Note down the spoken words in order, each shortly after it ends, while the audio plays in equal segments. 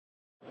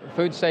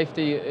Food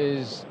safety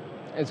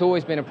it's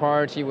always been a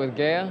priority with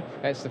GEA.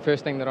 That's the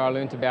first thing that I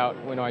learnt about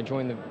when I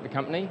joined the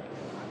company.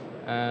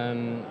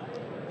 From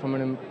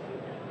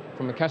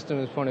a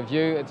customer's point of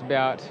view, it's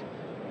about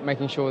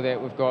making sure that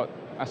we've got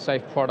a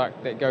safe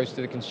product that goes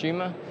to the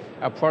consumer.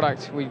 Our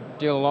product, we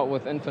deal a lot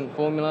with infant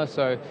formula,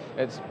 so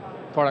it's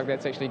a product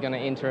that's actually going to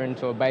enter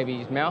into a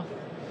baby's mouth.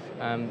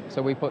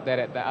 So we put that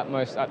at the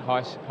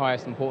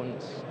highest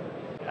importance.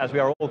 As we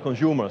are all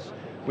consumers,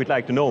 we'd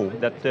like to know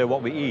that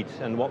what we eat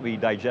and what we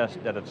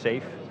digest, that it's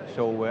safe.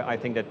 So I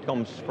think that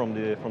comes from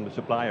the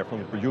supplier, from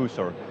the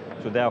producer.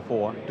 So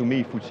therefore, to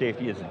me, food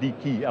safety is the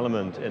key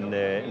element in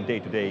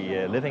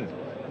day-to-day living.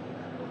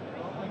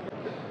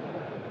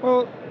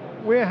 Well,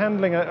 we're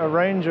handling a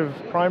range of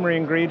primary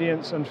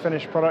ingredients and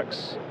finished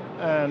products,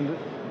 and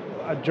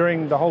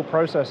during the whole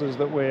processes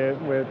that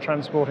we're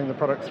transporting the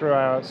product through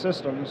our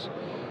systems.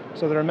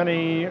 So there are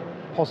many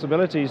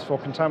possibilities for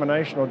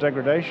contamination or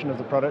degradation of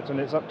the product, and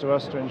it's up to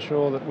us to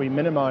ensure that we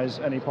minimize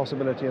any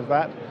possibility of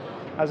that,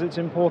 as it's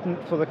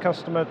important for the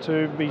customer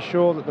to be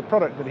sure that the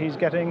product that he's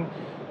getting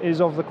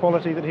is of the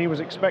quality that he was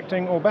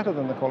expecting or better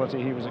than the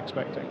quality he was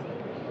expecting.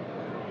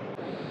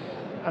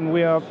 And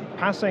we are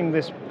passing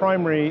this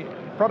primary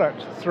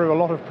product through a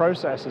lot of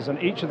processes,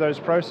 and each of those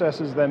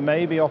processes there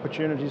may be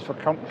opportunities for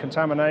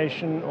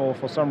contamination or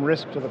for some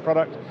risk to the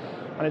product,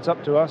 and it's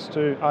up to us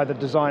to either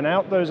design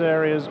out those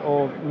areas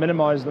or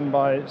minimize them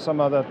by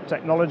some other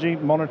technology,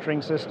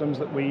 monitoring systems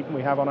that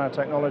we have on our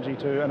technology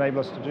to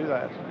enable us to do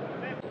that.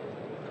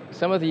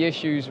 Some of the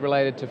issues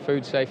related to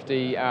food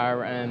safety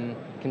are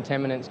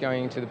contaminants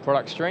going into the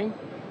product stream.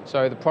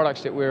 So the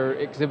products that we're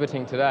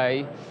exhibiting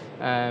today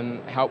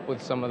help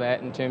with some of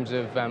that in terms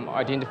of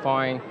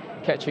identifying,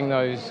 catching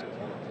those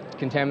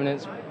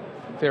contaminants,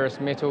 ferrous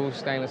metals,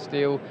 stainless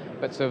steel,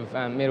 bits of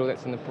metal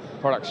that's in the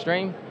product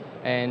stream,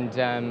 and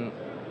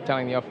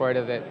telling the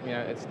operator that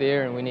it's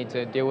there and we need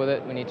to deal with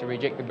it, we need to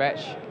reject the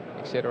batch,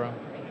 etc.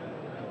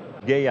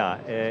 GEA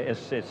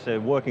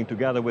is working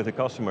together with the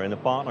customer in a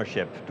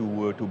partnership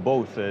to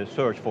both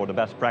search for the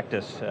best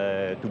practice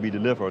to be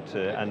delivered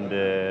and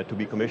to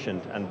be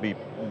commissioned and be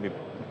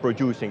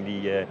producing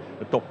the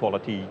top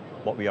quality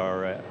what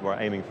we're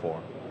aiming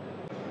for.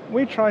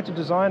 We try to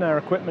design our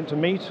equipment to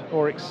meet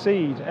or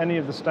exceed any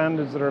of the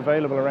standards that are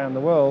available around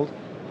the world,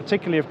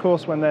 particularly of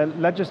course when they're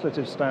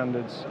legislative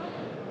standards.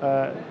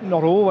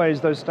 Not always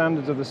those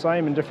standards are the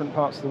same in different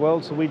parts of the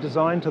world, so we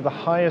design to the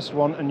highest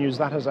one and use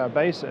that as our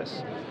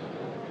basis.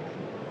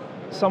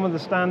 Some of the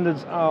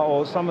standards are,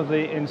 or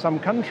in some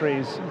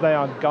countries, they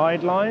are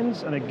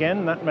guidelines, and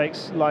again, that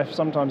makes life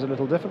sometimes a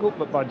little difficult,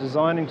 but by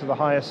designing to the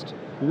highest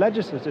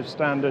legislative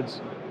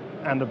standards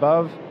and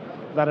above,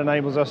 that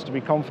enables us to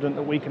be confident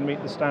that we can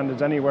meet the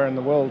standards anywhere in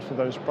the world for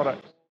those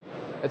products.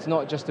 It's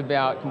not just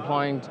about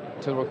complying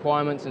to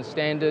requirements and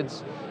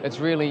standards, it's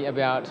really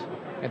about,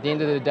 at the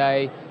end of the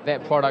day,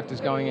 that product is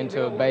going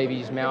into a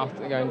baby's mouth,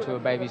 going into a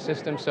baby's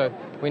system, so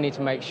we need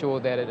to make sure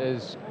that it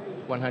is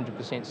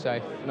 100%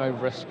 safe, no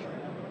risk.